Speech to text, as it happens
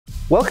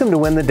Welcome to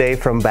Win the Day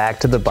from Back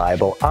to the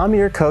Bible. I'm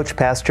your coach,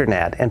 Pastor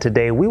Nat, and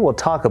today we will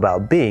talk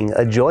about being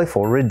a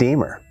joyful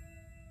redeemer.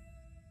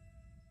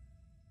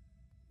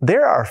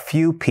 There are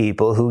few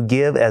people who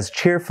give as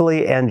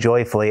cheerfully and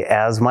joyfully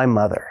as my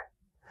mother.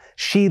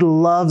 She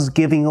loves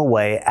giving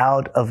away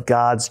out of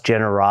God's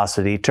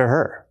generosity to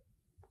her.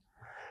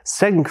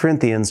 2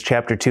 Corinthians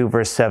chapter 2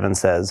 verse 7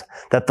 says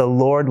that the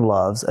Lord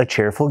loves a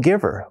cheerful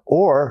giver,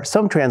 or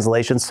some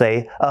translations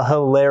say a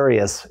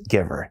hilarious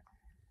giver.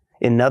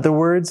 In other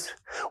words,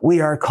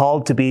 we are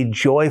called to be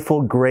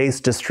joyful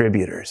grace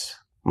distributors.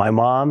 My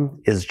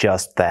mom is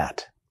just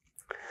that.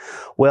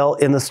 Well,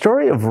 in the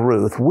story of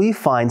Ruth, we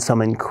find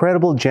some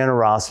incredible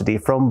generosity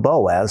from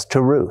Boaz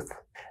to Ruth.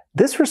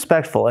 This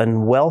respectful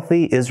and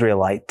wealthy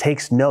Israelite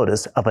takes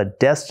notice of a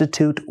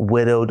destitute,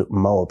 widowed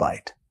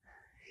Moabite.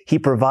 He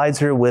provides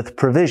her with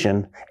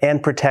provision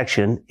and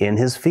protection in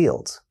his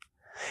fields.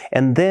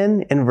 And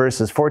then in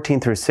verses 14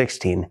 through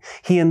 16,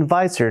 he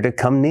invites her to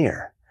come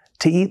near,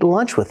 to eat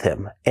lunch with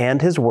him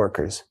and his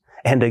workers,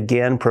 and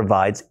again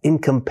provides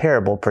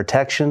incomparable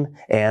protection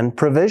and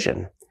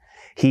provision.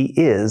 He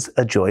is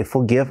a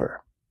joyful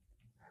giver.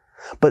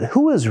 But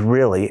who is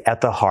really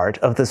at the heart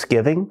of this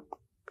giving?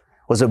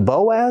 Was it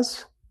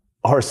Boaz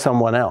or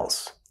someone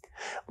else?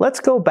 Let's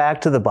go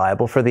back to the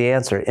Bible for the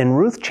answer in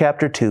Ruth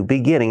chapter 2,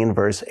 beginning in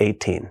verse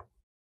 18.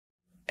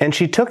 And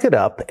she took it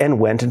up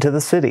and went into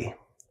the city.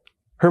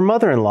 Her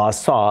mother-in-law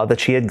saw that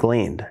she had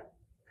gleaned.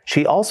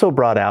 She also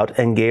brought out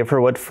and gave her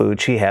what food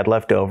she had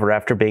left over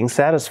after being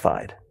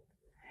satisfied.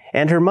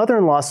 And her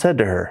mother-in-law said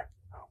to her,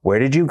 "Where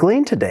did you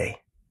glean today?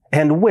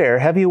 And where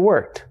have you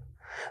worked?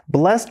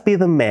 Blessed be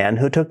the man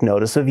who took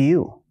notice of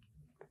you."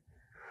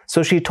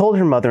 So she told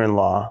her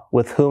mother-in-law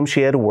with whom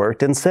she had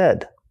worked and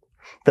said,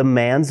 "The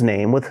man's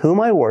name with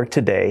whom I work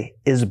today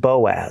is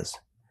Boaz."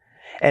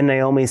 And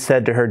Naomi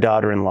said to her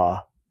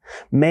daughter-in-law,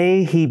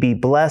 "May he be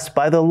blessed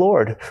by the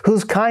Lord,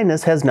 whose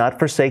kindness has not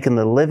forsaken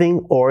the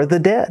living or the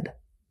dead."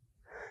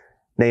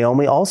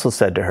 Naomi also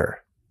said to her,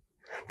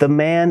 "The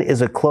man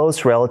is a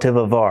close relative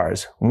of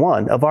ours,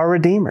 one of our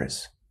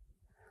redeemers."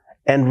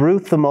 And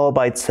Ruth the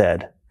Moabite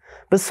said,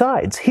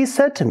 "Besides, he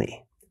said to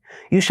me,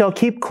 'You shall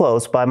keep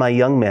close by my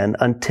young men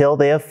until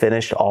they have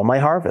finished all my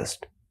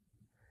harvest.'"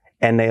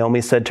 And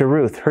Naomi said to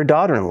Ruth, her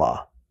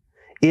daughter-in-law,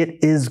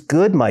 "It is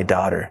good, my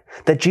daughter,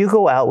 that you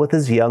go out with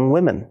his young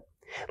women,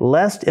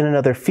 lest in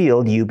another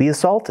field you be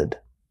assaulted."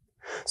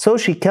 So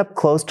she kept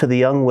close to the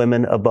young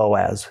women of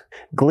Boaz,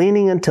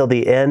 gleaning until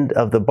the end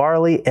of the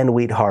barley and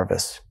wheat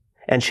harvest,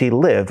 and she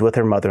lived with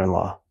her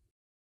mother-in-law.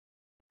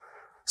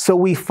 So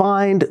we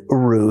find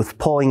Ruth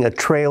pulling a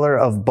trailer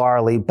of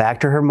barley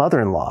back to her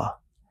mother-in-law,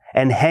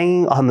 and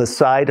hanging on the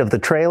side of the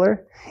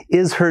trailer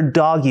is her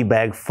doggy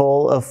bag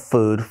full of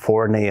food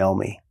for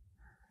Naomi.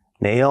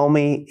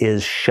 Naomi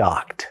is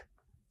shocked.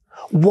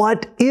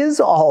 "What is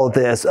all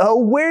this? Oh,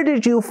 where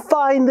did you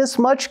find this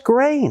much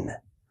grain?"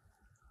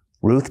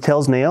 Ruth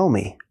tells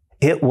Naomi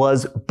it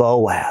was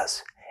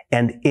Boaz,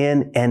 and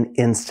in an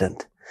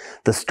instant,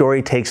 the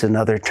story takes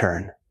another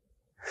turn.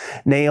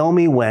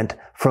 Naomi went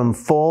from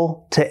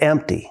full to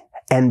empty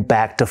and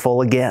back to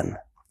full again.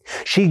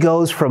 She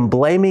goes from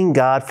blaming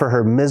God for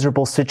her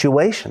miserable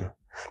situation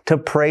to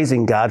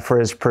praising God for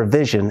his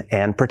provision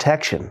and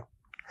protection.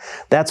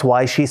 That's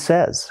why she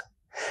says,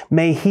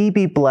 "May he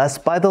be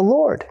blessed by the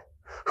Lord,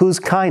 whose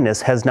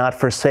kindness has not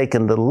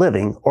forsaken the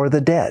living or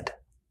the dead."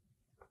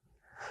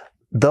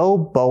 Though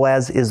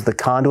Boaz is the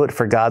conduit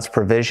for God's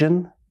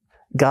provision,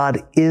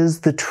 God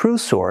is the true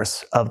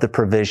source of the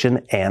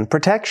provision and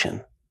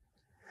protection.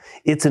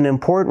 It's an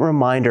important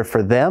reminder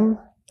for them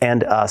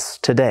and us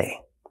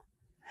today.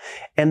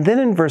 And then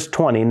in verse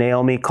 20,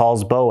 Naomi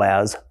calls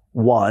Boaz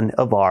one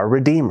of our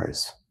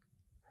redeemers.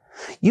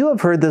 You have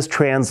heard this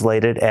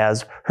translated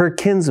as her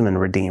kinsman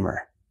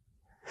redeemer.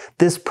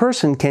 This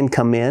person can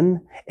come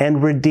in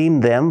and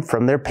redeem them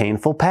from their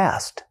painful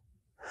past.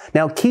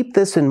 Now keep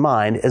this in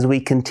mind as we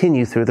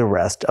continue through the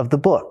rest of the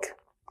book.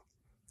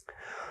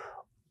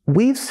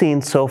 We've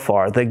seen so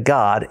far that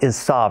God is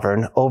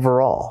sovereign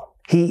over all.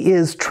 He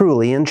is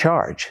truly in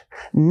charge.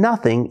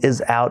 Nothing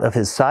is out of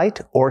his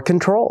sight or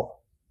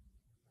control.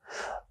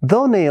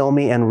 Though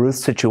Naomi and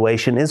Ruth's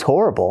situation is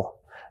horrible,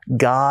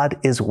 God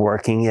is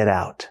working it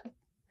out.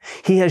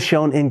 He has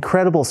shown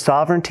incredible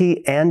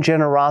sovereignty and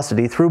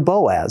generosity through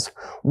Boaz,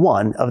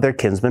 one of their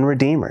kinsman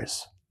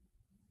redeemers.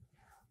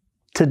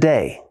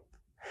 Today,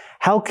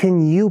 how can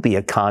you be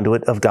a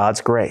conduit of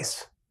God's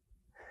grace?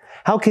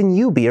 How can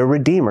you be a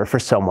redeemer for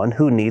someone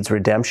who needs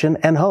redemption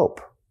and hope?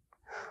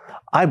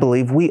 I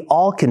believe we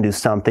all can do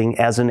something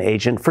as an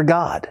agent for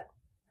God.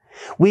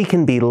 We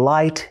can be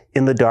light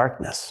in the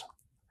darkness,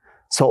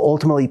 so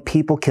ultimately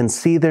people can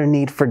see their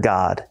need for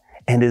God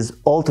and his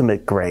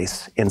ultimate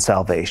grace in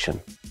salvation.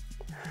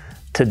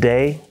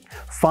 Today,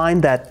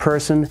 find that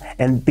person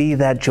and be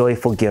that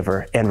joyful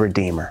giver and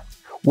redeemer.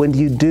 When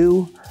you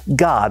do,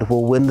 God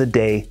will win the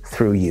day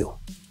through you.